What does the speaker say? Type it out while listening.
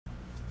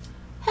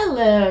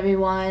Hello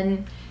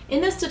everyone! In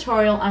this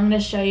tutorial I'm going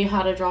to show you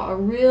how to draw a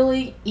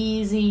really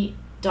easy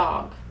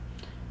dog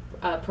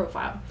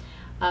profile.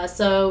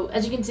 So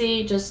as you can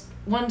see, just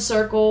one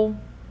circle,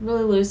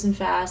 really loose and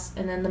fast,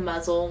 and then the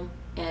muzzle,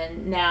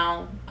 and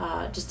now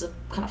just a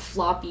kind of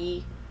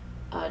floppy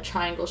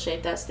triangle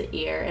shape, that's the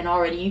ear, and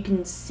already you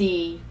can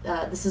see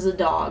this is a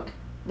dog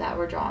that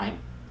we're drawing.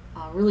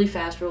 Really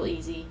fast, real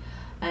easy.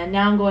 And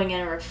now I'm going in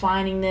and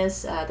refining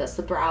this. That's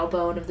the brow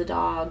bone of the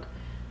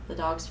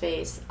dog's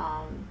face.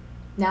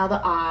 Now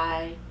the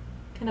eye,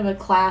 kind of a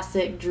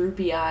classic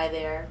droopy eye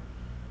there.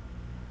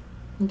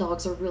 And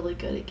dogs are really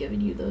good at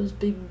giving you those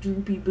big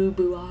droopy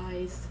boo-boo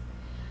eyes.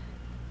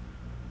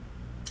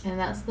 And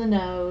that's the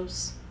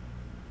nose.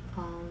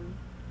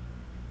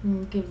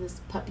 And give this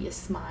puppy a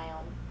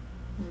smile,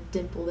 and a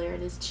dimple there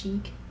in his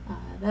cheek.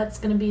 That's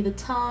going to be the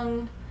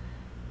tongue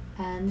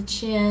and the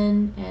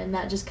chin, and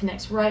that just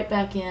connects right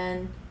back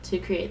in to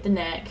create the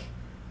neck,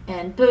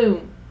 and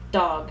boom,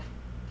 dog.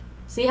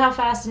 See how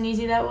fast and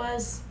easy that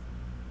was?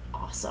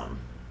 Awesome.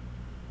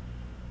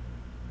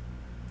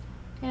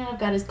 And I've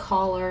got his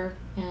collar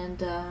and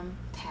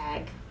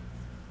tag.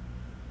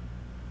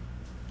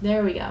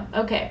 There we go.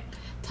 Okay,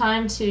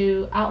 time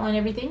to outline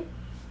everything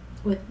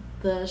with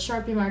the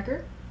Sharpie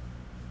marker.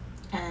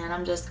 And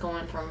I'm just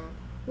going from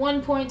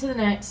one point to the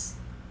next,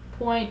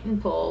 point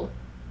and pull,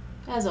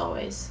 as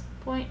always.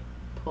 Point,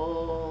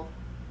 pull.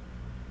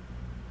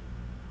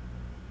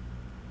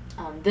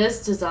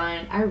 This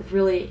design I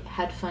really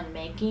had fun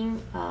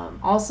making.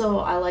 Also,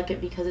 I like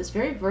it because it's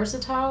very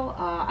versatile.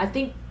 I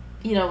think,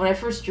 you know, when I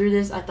first drew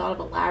this, I thought of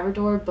a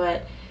Labrador,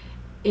 but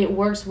it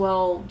works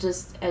well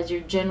just as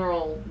your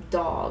general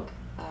dog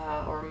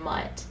or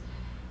mutt.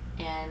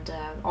 And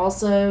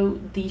also,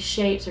 these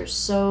shapes are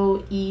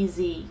so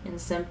easy and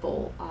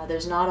simple.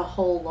 There's not a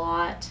whole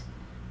lot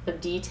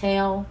of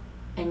detail,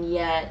 and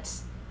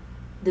yet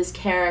this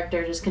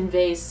character just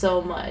conveys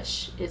so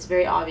much. It's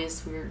very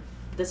obvious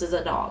this is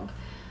a dog.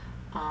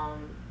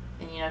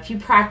 And you know, if you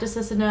practice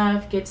this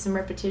enough, get some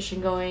repetition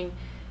going,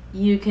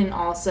 you can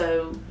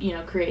also, you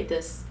know, create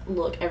this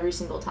look every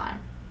single time.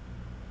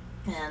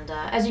 And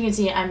as you can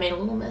see, I made a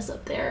little mess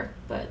up there,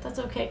 but that's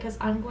okay because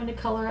I'm going to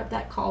color up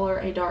that collar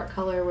a dark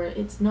color where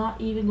it's not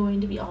even going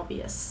to be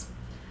obvious.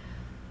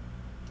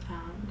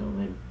 I'm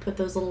going to put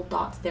those little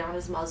dots there on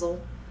his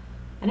muzzle.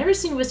 I've never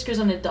seen whiskers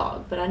on a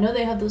dog, but I know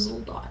they have those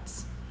little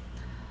dots.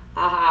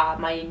 Aha,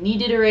 my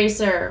kneaded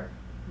eraser.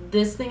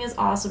 This thing is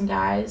awesome,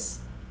 guys.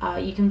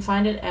 You can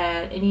find it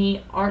at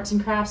any arts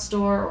and crafts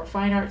store or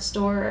fine art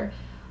store.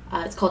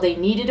 It's called a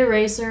kneaded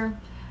eraser,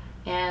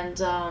 and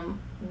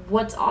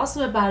what's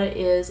awesome about it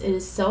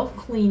is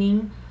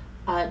self-cleaning.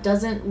 It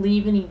doesn't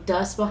leave any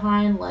dust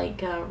behind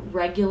like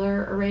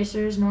regular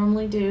erasers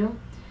normally do,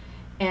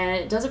 and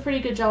it does a pretty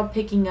good job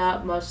picking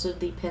up most of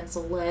the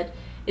pencil lead.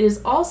 It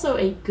is also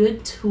a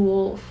good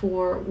tool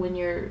for when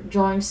you're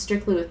drawing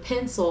strictly with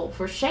pencil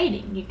for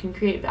shading. You can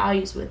create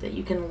values with it.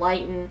 You can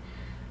lighten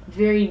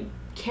very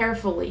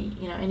carefully,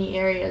 you know, any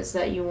areas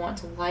that you want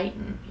to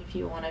lighten if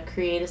you want to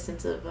create a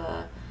sense of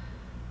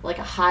like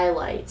a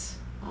highlight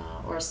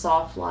or a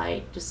soft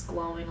light just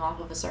glowing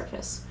off of a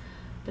surface.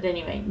 But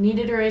anyway,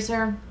 kneaded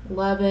eraser,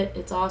 love it.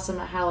 It's awesome.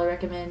 I highly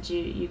recommend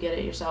you get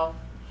it yourself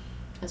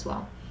as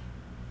well.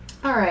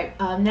 Alright,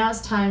 now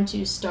it's time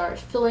to start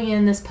filling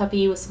in this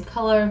puppy with some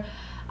color.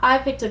 I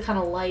picked a kind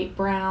of light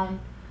brown.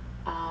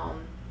 To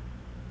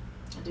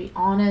be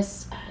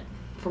honest,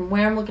 from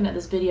where I'm looking at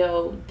this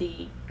video,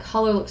 the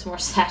color looks more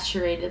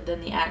saturated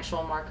than the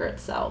actual marker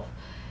itself.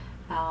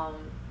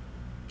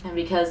 And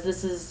because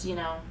this is, you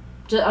know,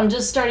 I'm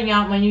just starting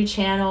out my new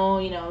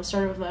channel, you know,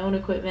 starting with my own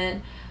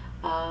equipment.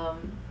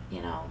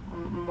 You know,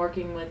 I'm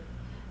working with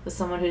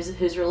someone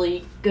who's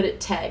really good at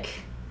tech,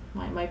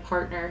 my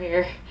partner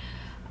here.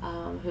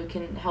 Who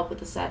can help with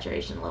the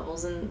saturation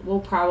levels, and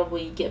we'll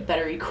probably get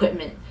better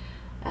equipment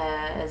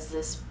as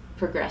this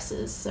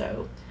progresses.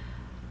 So,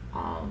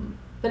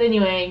 but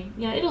anyway,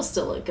 you know, it'll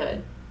still look good.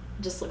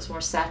 It just looks more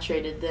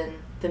saturated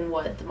than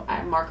what the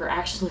marker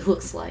actually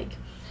looks like.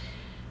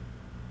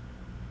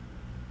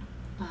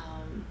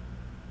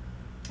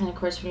 And of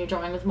course, when you're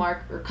drawing with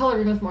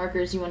coloring with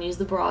markers, you want to use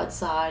the broad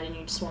side, and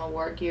you just want to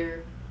work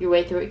your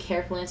way through it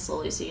carefully and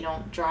slowly so you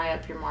don't dry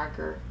up your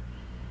marker.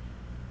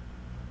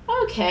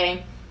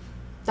 Okay.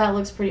 That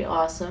looks pretty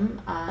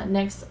awesome.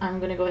 Next, I'm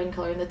going to go ahead and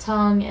color in the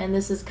tongue, and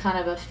this is kind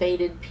of a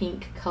faded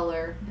pink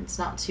color. It's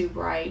not too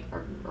bright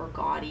or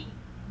gaudy,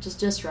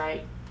 just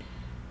right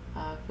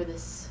for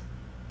this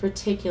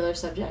particular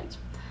subject.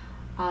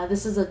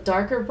 This is a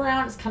darker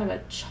brown. It's kind of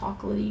a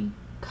chocolatey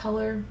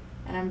color,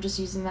 and I'm just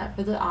using that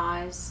for the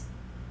eyes,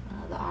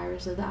 the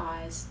iris of the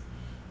eyes.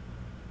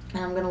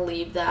 And I'm going to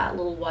leave that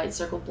little white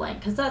circle blank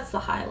because that's the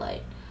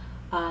highlight.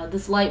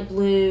 This light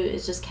blue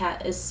is just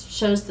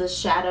shows the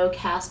shadow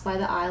cast by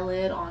the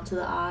eyelid onto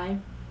the eye.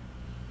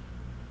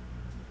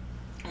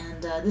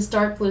 And this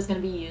dark blue is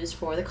going to be used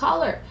for the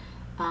collar.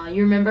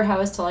 You remember how I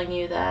was telling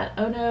you that,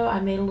 oh no, I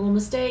made a little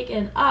mistake,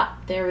 and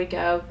there we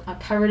go. I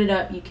covered it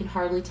up. You can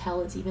hardly tell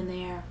it's even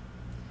there.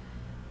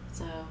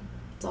 So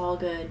it's all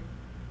good.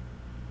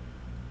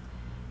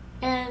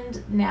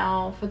 And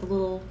now for the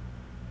little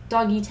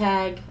doggy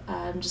tag,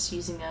 I'm just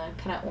using a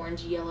kind of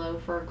orange yellow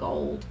for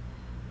gold.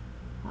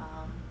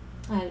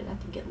 I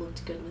think it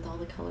looked good with all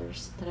the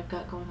colors that I've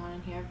got going on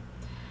in here.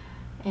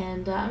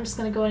 And I'm just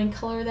going to go in and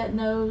color that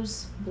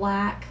nose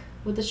black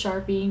with a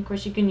Sharpie. Of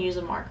course, you can use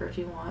a marker if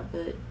you want,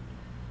 but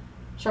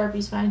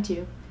Sharpie's fine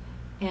too.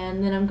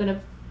 And then I'm going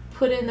to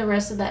put in the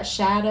rest of that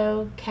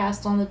shadow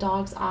cast on the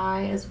dog's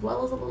eye, as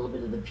well as a little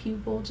bit of the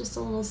pupil, just a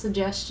little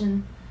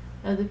suggestion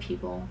of the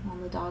pupil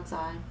on the dog's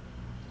eye.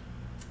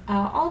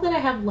 All that I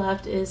have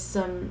left is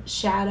some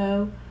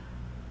shadow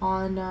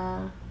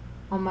on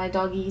my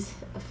doggy's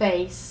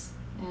face,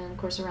 and of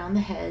course around the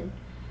head.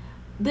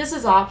 This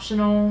is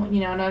optional, you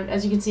know, and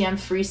as you can see, I'm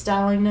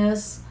freestyling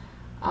this.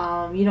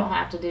 You don't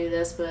have to do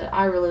this, but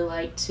I really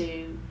like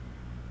to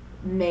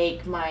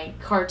make my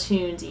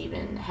cartoons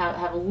even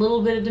have a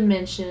little bit of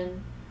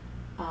dimension,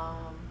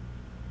 a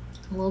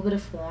little bit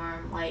of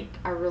form. Like,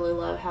 I really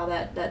love how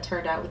that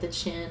turned out with the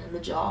chin and the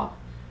jaw,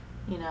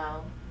 you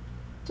know,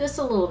 just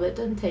a little bit,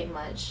 doesn't take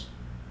much,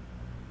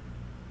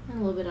 and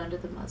a little bit under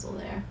the muzzle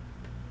there.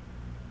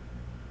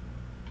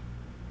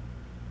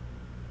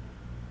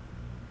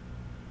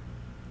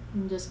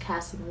 And just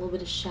casting a little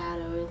bit of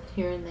shadow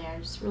here and there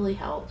just really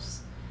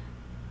helps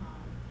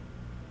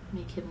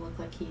make him look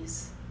like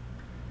he's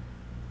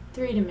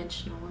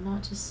three-dimensional and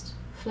not just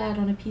flat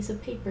on a piece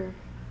of paper.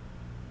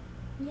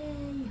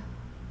 Yay!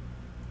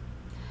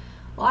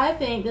 Well, I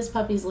think this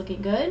puppy's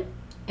looking good,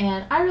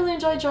 and I really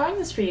enjoyed drawing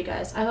this for you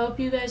guys. I hope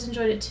you guys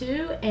enjoyed it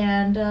too,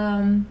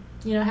 and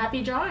you know,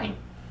 happy drawing!